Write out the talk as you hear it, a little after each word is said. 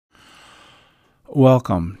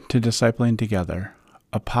Welcome to Discipling Together,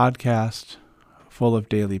 a podcast full of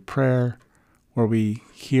daily prayer where we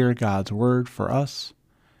hear God's word for us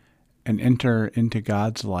and enter into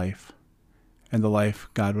God's life and the life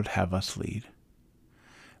God would have us lead.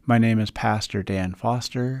 My name is Pastor Dan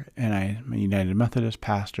Foster, and I am a United Methodist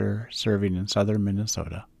pastor serving in southern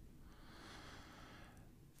Minnesota.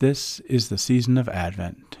 This is the season of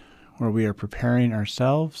Advent, where we are preparing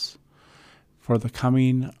ourselves for the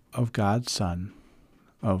coming of God's Son,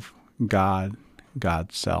 of God,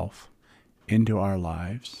 God's self, into our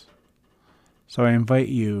lives. So I invite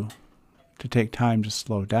you to take time to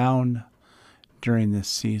slow down during this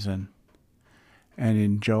season and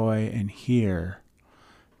enjoy and hear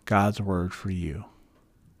God's word for you.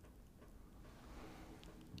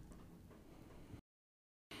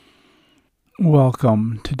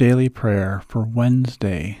 Welcome to Daily Prayer for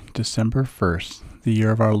Wednesday, December 1st, the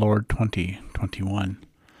year of our Lord 2021.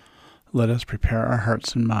 Let us prepare our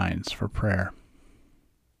hearts and minds for prayer.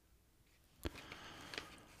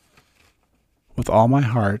 With all my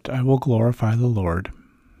heart I will glorify the Lord.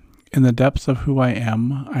 In the depths of who I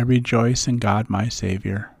am, I rejoice in God my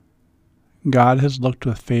Savior. God has looked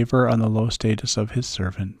with favor on the low status of his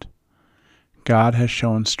servant. God has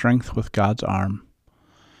shown strength with God's arm.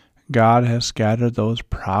 God has scattered those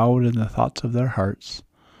proud in the thoughts of their hearts.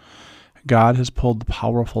 God has pulled the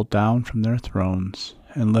powerful down from their thrones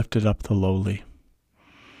and lifted up the lowly.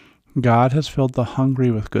 God has filled the hungry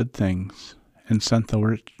with good things and sent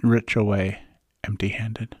the rich away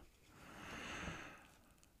empty-handed.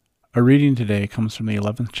 A reading today comes from the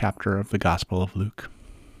 11th chapter of the Gospel of Luke.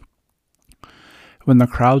 When the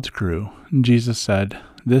crowds grew, Jesus said,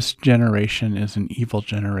 "This generation is an evil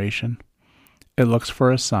generation. It looks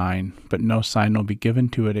for a sign, but no sign will be given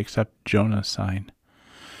to it except Jonah's sign.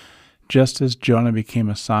 Just as Jonah became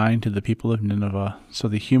a sign to the people of Nineveh, so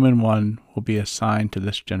the human one will be a sign to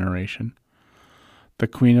this generation. The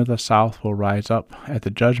queen of the south will rise up at the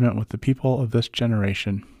judgment with the people of this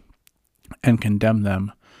generation and condemn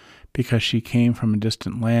them, because she came from a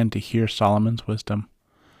distant land to hear Solomon's wisdom.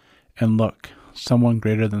 And look, someone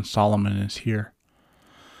greater than Solomon is here.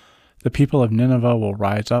 The people of Nineveh will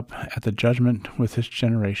rise up at the judgment with this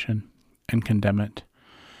generation and condemn it,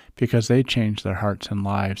 because they changed their hearts and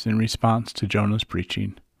lives in response to Jonah's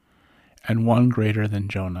preaching, and one greater than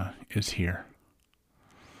Jonah is here."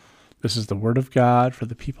 This is the word of God for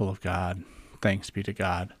the people of God. Thanks be to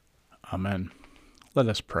God. Amen. Let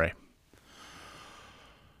us pray.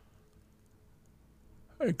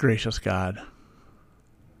 Gracious God,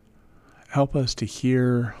 help us to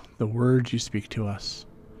hear the words you speak to us,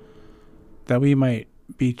 that we might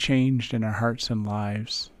be changed in our hearts and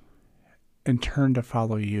lives and turn to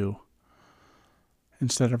follow you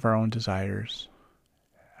instead of our own desires.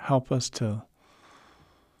 Help us to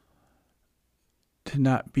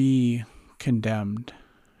not be condemned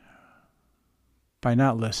by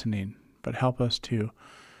not listening, but help us to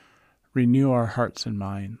renew our hearts and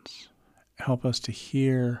minds. Help us to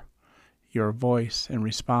hear your voice and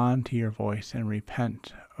respond to your voice and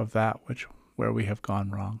repent of that where we have gone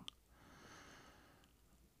wrong.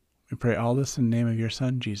 We pray all this in the name of your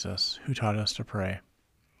Son, Jesus, who taught us to pray.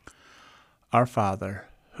 Our Father,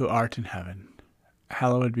 who art in heaven,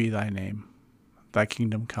 hallowed be thy name. Thy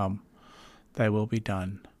kingdom come, thy will be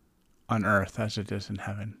done, on earth as it is in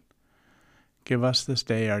heaven. Give us this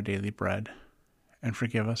day our daily bread, and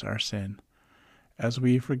forgive us our sin, as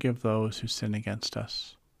we forgive those who sin against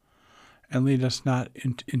us. And lead us not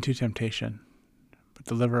into temptation, but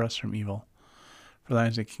deliver us from evil. For thine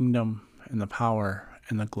is the kingdom, and the power,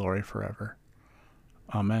 and the glory forever.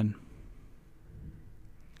 Amen.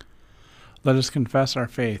 Let us confess our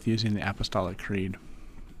faith using the Apostolic Creed.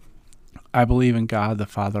 I believe in God, the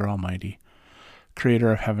Father Almighty,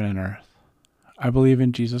 creator of heaven and earth. I believe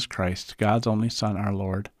in Jesus Christ, God's only Son, our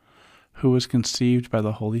Lord, who was conceived by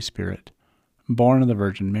the Holy Spirit, born of the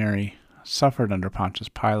Virgin Mary, suffered under Pontius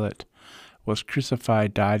Pilate, was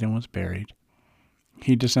crucified, died, and was buried.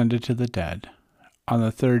 He descended to the dead. On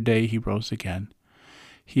the third day he rose again.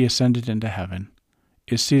 He ascended into heaven,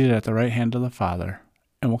 is seated at the right hand of the Father,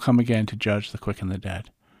 and will come again to judge the quick and the dead.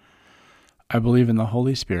 I believe in the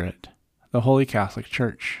Holy Spirit, the Holy Catholic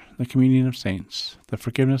Church, the communion of saints, the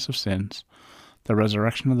forgiveness of sins, the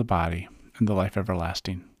resurrection of the body, and the life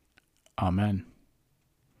everlasting. Amen.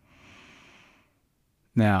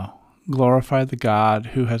 Now, glorify the God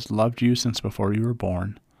who has loved you since before you were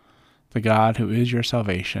born, the God who is your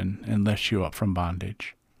salvation and lifts you up from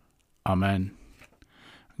bondage. Amen.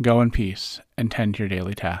 Go in peace and tend to your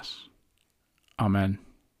daily tasks. Amen.